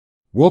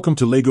Welcome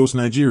to Lagos,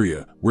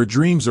 Nigeria, where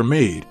dreams are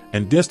made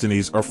and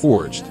destinies are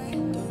forged.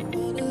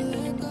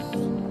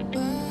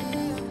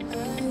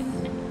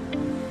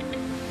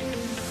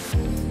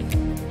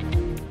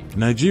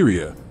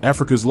 Nigeria,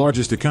 Africa's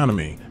largest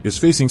economy, is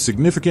facing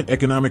significant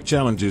economic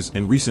challenges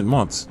in recent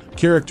months,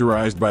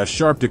 characterized by a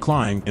sharp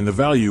decline in the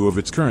value of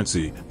its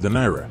currency, the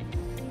Naira.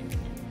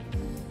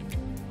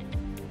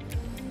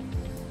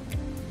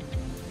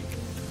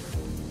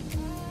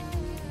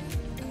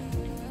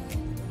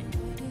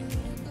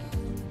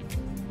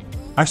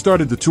 I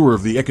started the tour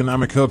of the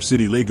economic hub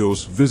city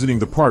Lagos, visiting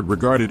the part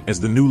regarded as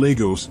the new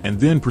Lagos, and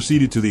then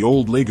proceeded to the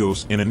old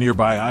Lagos in a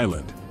nearby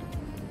island.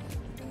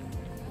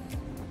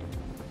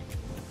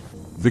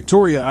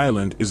 Victoria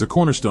Island is a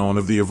cornerstone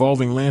of the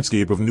evolving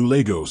landscape of New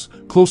Lagos,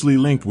 closely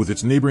linked with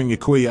its neighboring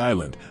Ikoyi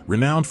Island,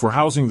 renowned for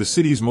housing the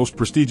city's most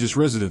prestigious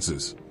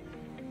residences.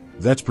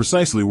 That's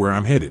precisely where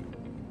I'm headed.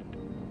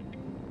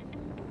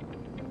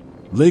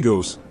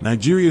 Lagos,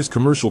 Nigeria's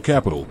commercial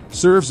capital,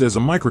 serves as a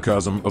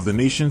microcosm of the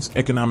nation's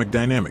economic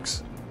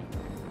dynamics.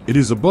 It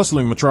is a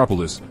bustling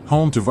metropolis,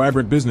 home to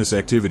vibrant business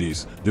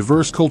activities,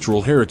 diverse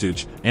cultural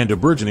heritage, and a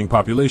burgeoning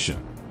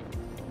population.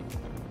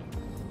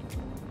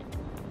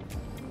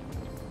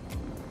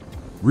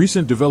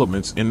 Recent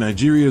developments in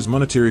Nigeria's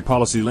monetary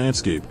policy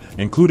landscape,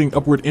 including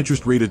upward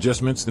interest rate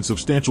adjustments and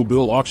substantial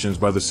bill auctions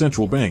by the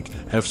central bank,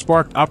 have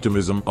sparked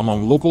optimism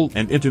among local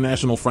and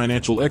international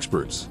financial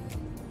experts.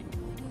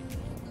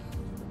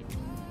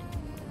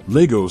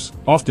 Lagos,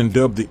 often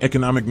dubbed the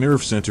economic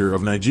nerve center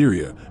of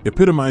Nigeria,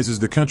 epitomizes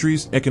the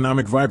country's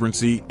economic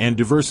vibrancy and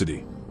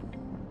diversity.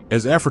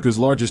 As Africa's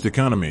largest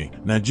economy,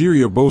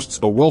 Nigeria boasts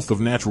a wealth of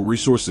natural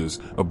resources,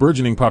 a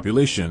burgeoning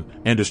population,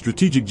 and a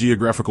strategic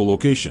geographical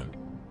location.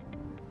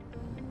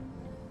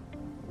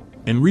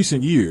 In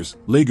recent years,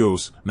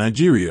 Lagos,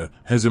 Nigeria,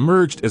 has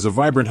emerged as a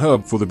vibrant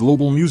hub for the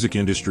global music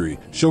industry,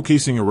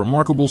 showcasing a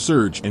remarkable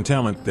surge in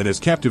talent that has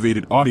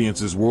captivated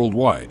audiences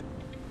worldwide.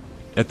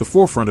 At the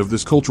forefront of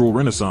this cultural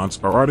renaissance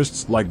are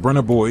artists like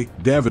Burna Boy,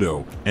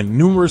 Davido, and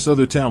numerous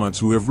other talents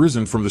who have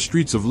risen from the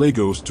streets of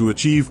Lagos to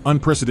achieve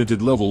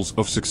unprecedented levels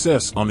of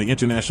success on the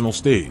international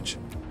stage.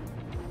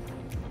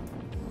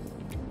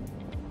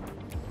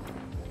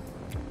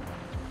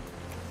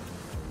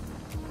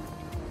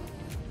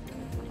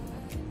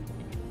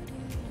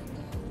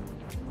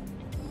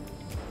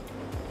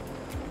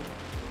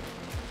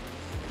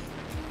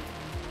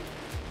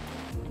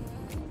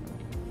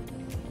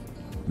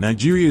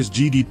 Nigeria's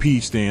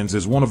GDP stands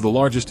as one of the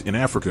largest in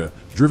Africa,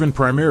 driven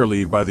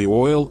primarily by the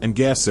oil and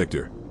gas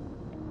sector.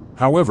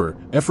 However,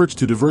 efforts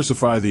to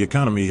diversify the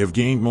economy have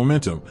gained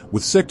momentum,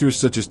 with sectors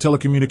such as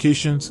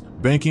telecommunications,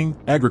 banking,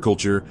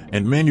 agriculture,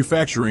 and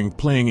manufacturing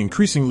playing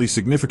increasingly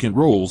significant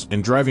roles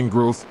in driving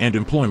growth and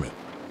employment.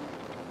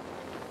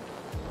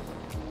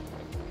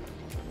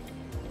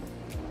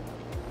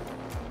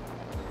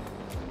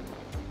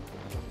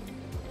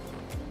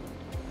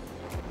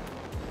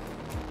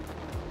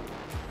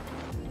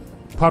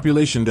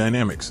 Population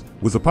dynamics.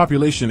 With a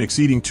population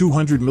exceeding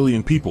 200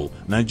 million people,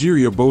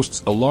 Nigeria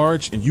boasts a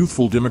large and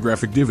youthful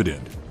demographic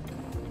dividend.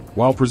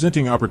 While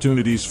presenting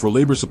opportunities for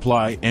labor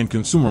supply and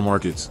consumer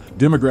markets,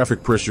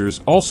 demographic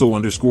pressures also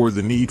underscore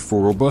the need for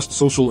robust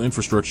social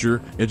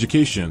infrastructure,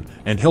 education,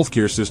 and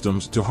healthcare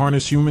systems to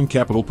harness human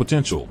capital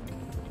potential.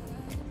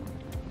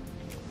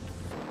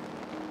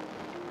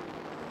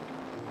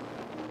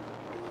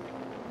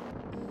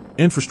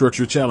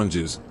 Infrastructure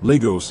challenges.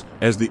 Lagos,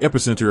 as the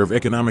epicenter of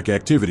economic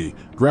activity,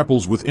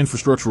 grapples with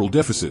infrastructural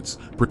deficits,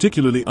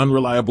 particularly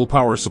unreliable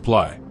power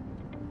supply.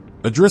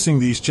 Addressing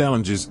these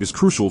challenges is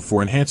crucial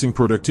for enhancing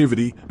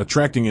productivity,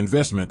 attracting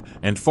investment,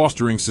 and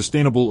fostering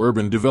sustainable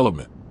urban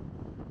development.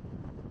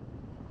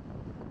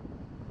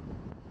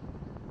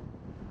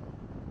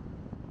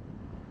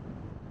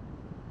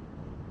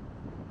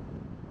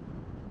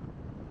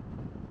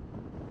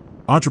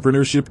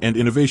 Entrepreneurship and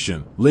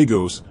innovation.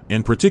 Lagos,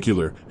 in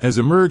particular, has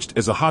emerged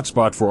as a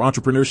hotspot for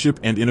entrepreneurship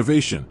and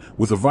innovation,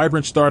 with a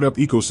vibrant startup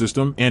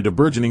ecosystem and a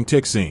burgeoning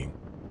tech scene.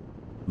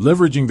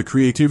 Leveraging the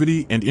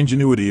creativity and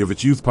ingenuity of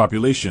its youth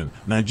population,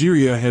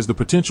 Nigeria has the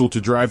potential to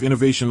drive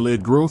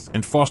innovation-led growth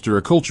and foster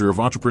a culture of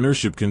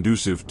entrepreneurship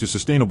conducive to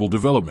sustainable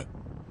development.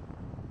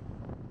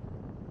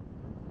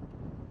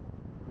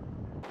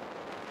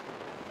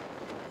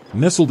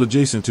 Nestled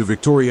adjacent to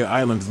Victoria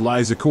Island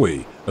lies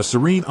Ikoyi, a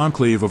serene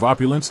enclave of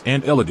opulence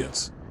and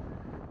elegance.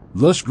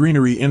 Lush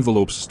greenery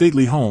envelopes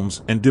stately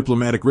homes and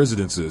diplomatic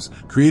residences,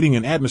 creating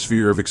an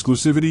atmosphere of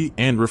exclusivity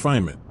and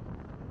refinement.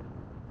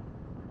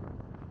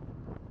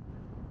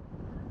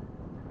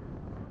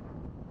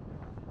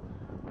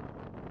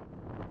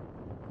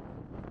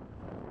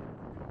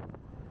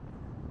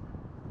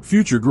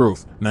 Future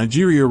growth.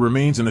 Nigeria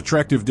remains an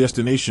attractive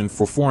destination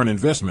for foreign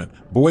investment,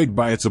 buoyed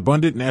by its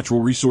abundant natural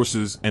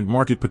resources and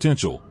market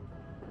potential.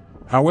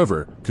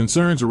 However,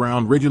 concerns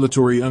around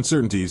regulatory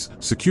uncertainties,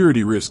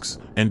 security risks,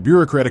 and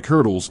bureaucratic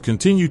hurdles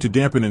continue to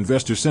dampen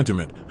investor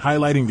sentiment,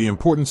 highlighting the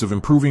importance of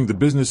improving the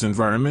business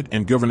environment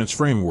and governance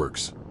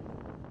frameworks.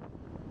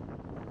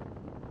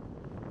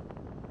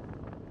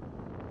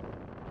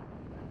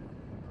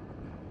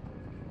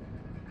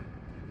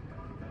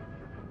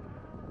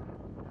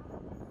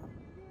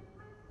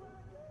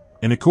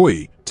 In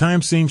Ikoyi,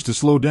 time seems to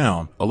slow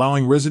down,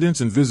 allowing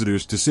residents and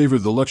visitors to savor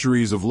the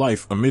luxuries of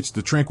life amidst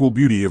the tranquil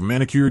beauty of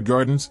manicured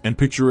gardens and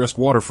picturesque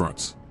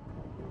waterfronts.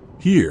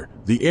 Here,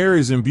 the air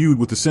is imbued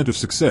with the scent of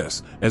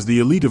success, as the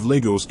elite of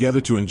Lagos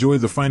gather to enjoy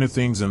the finer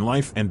things in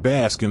life and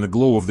bask in the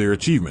glow of their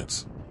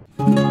achievements.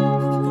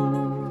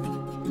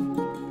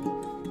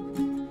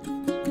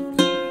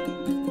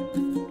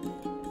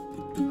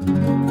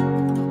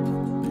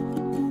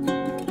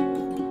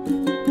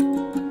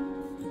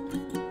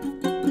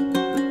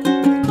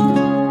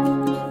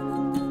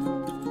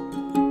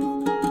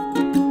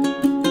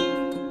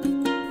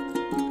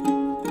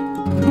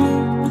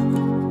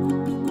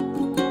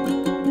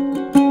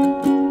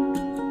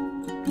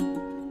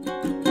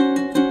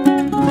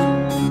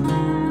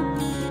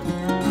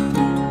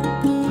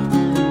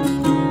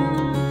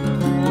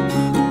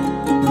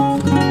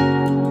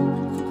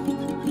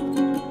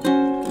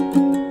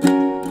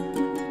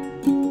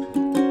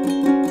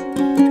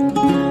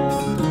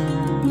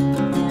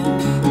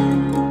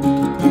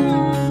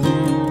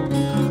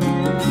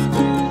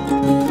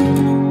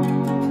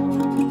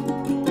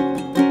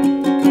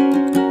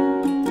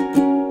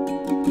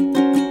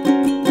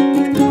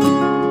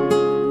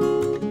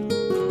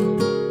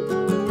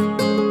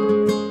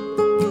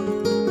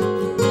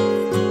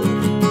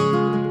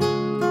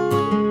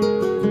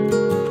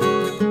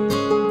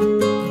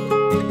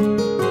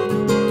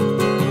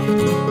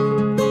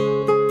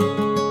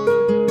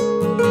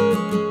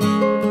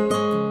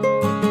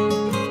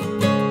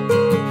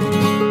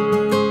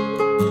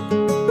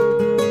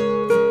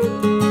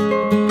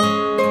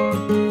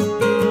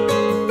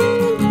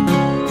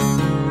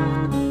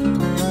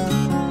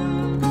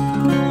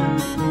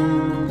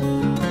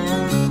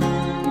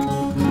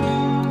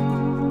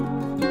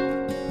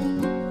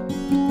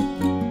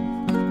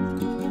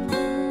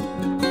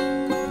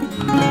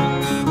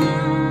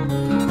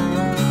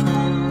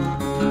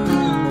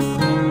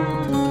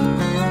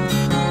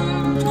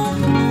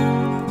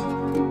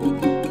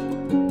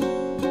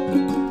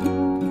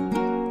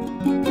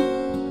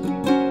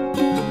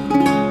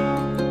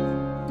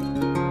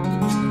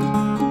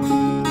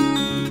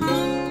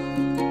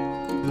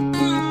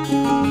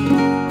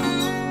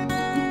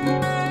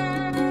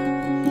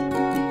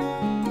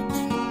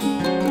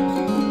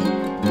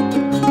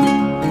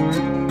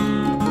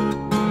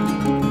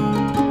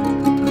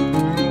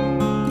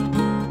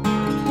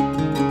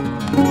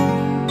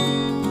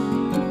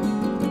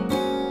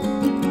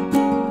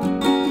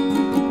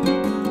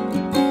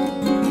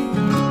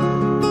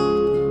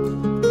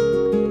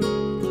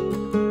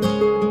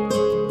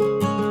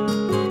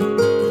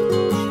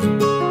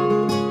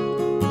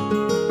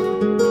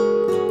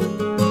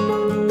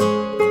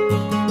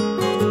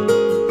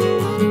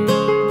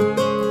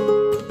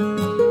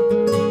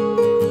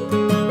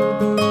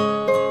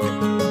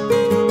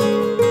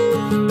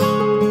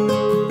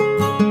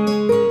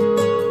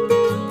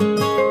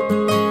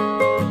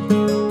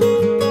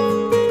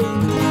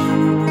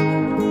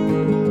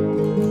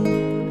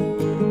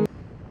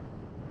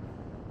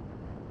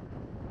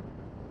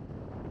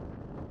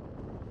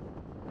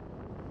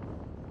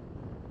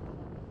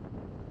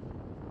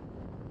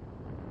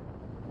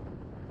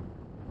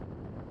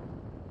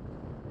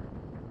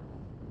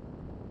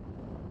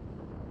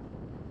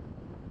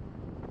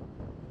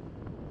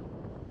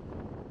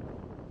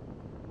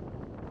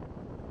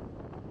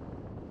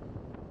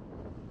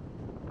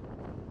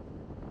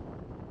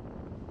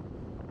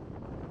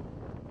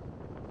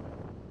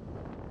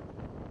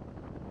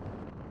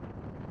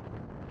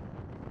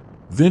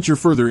 Venture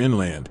further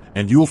inland,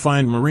 and you'll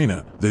find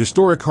Marina, the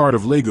historic heart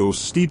of Lagos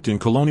steeped in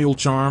colonial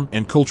charm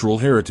and cultural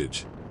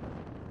heritage.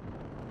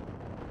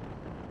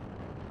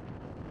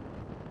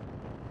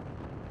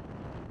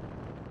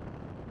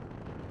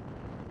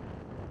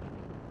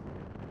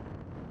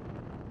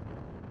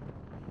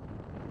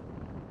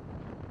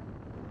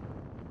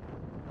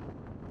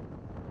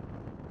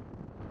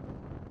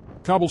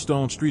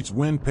 Cobblestone streets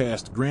wend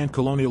past grand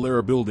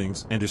colonial-era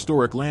buildings and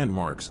historic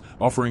landmarks,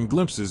 offering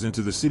glimpses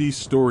into the city's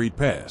storied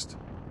past.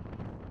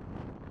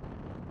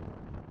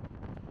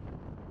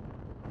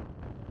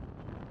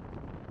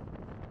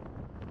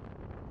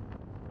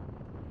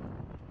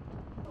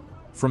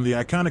 From the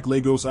iconic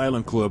Lagos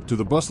Island Club to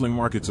the bustling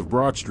markets of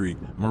Broad Street,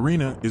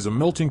 Marina is a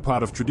melting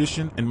pot of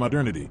tradition and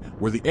modernity,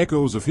 where the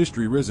echoes of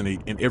history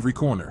resonate in every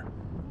corner.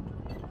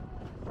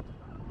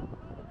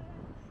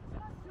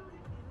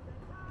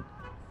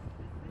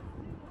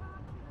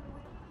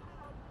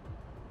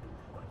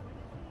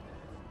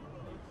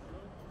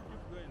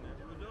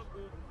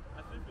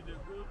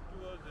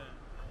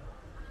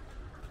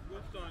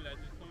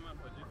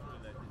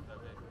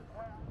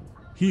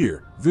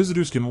 Here,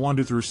 visitors can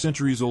wander through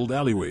centuries-old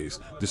alleyways,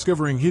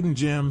 discovering hidden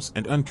gems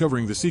and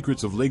uncovering the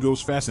secrets of Lagos'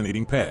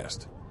 fascinating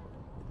past.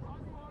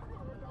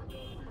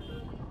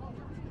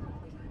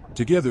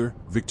 Together,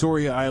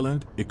 Victoria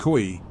Island,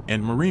 Ikoyi,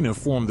 and Marina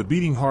form the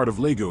beating heart of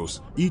Lagos,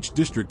 each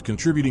district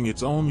contributing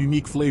its own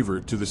unique flavor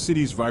to the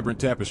city's vibrant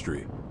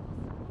tapestry.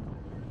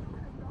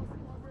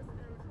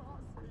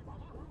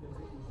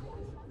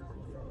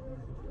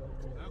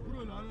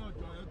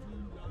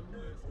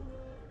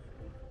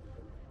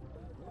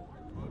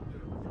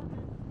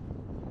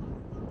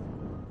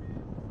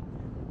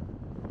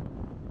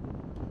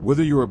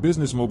 Whether you're a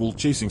business mogul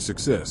chasing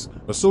success,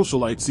 a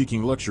socialite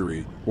seeking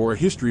luxury, or a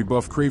history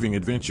buff craving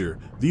adventure,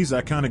 these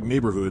iconic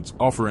neighborhoods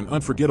offer an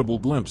unforgettable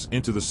glimpse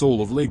into the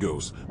soul of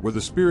Lagos, where the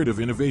spirit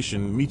of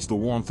innovation meets the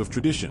warmth of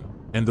tradition,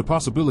 and the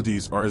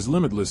possibilities are as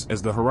limitless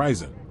as the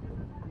horizon.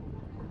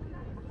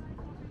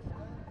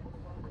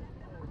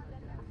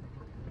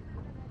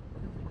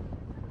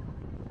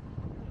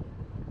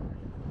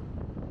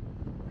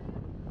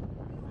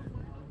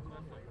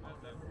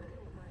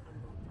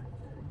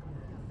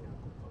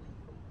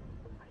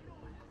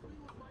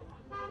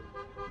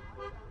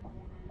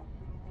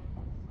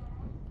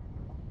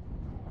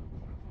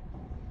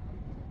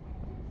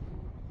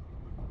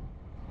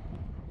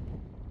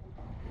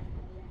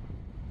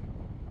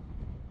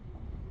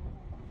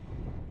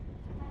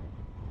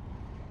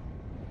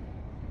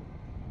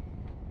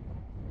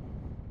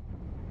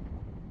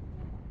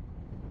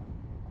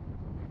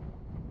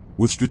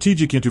 With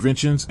strategic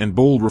interventions and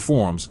bold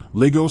reforms,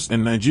 Lagos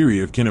and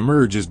Nigeria can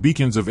emerge as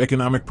beacons of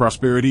economic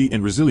prosperity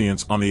and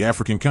resilience on the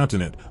African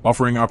continent,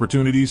 offering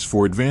opportunities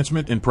for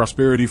advancement and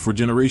prosperity for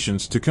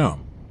generations to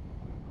come.